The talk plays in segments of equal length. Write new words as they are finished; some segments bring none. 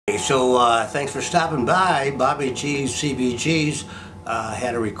So thanks for stopping by. BobbyGs, CBGs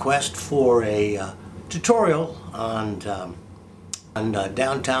had a request for a tutorial on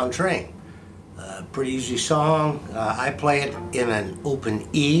Downtown Train. Pretty easy song. I play it in an open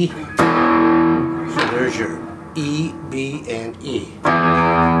E. So there's your E, B, and E.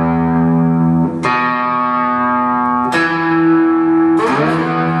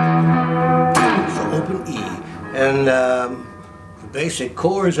 So open E. And the basic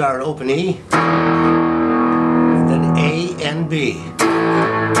chords are an open E, and then A and B.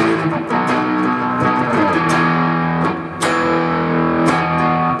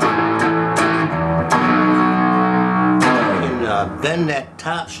 And bend that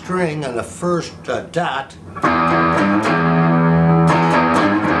top string on the first dot.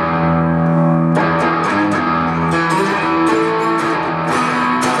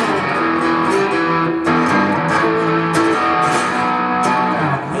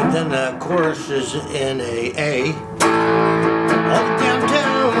 The chorus is in A. All the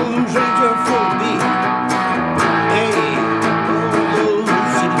downtown trains are full of B. A. All those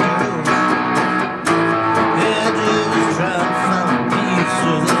city girls. Yeah, just trying to find a piece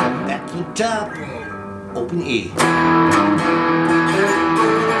of that. Back to the top. Open E.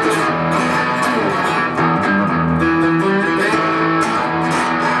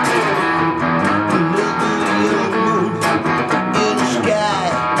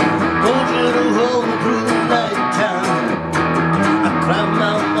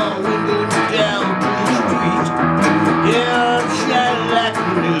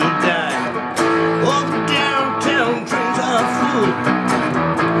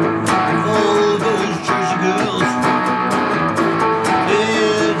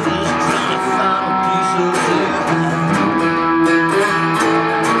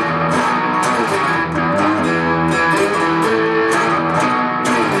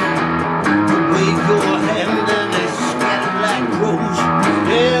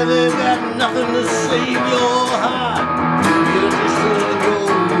 Nothing to save your heart. You're just gonna go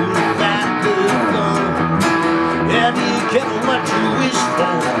without the fun. Yeah, be careful what you wish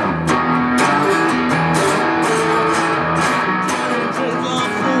for. Trains are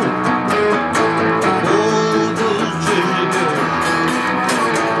full. Oh, those Jersey girls.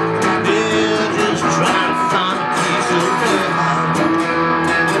 They're just trying to find a piece of their heart.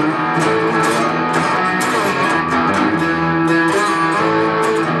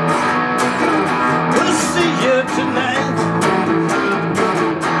 Tonight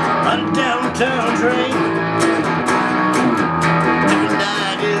on Downtown Train. Every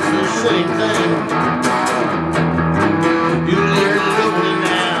night is the same thing. You live lonely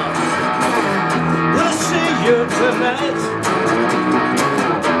now. We'll see you tonight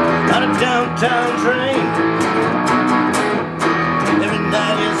on a Downtown Train. Every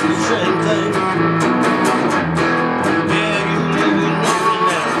night is the same thing.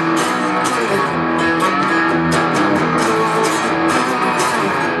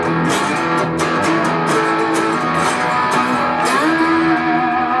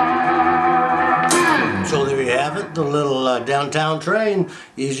 So there you have it, the little Downtown Train,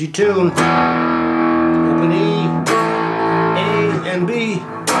 easy tune. Open E, A, and B.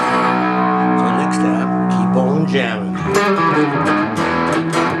 So next time, keep on jamming.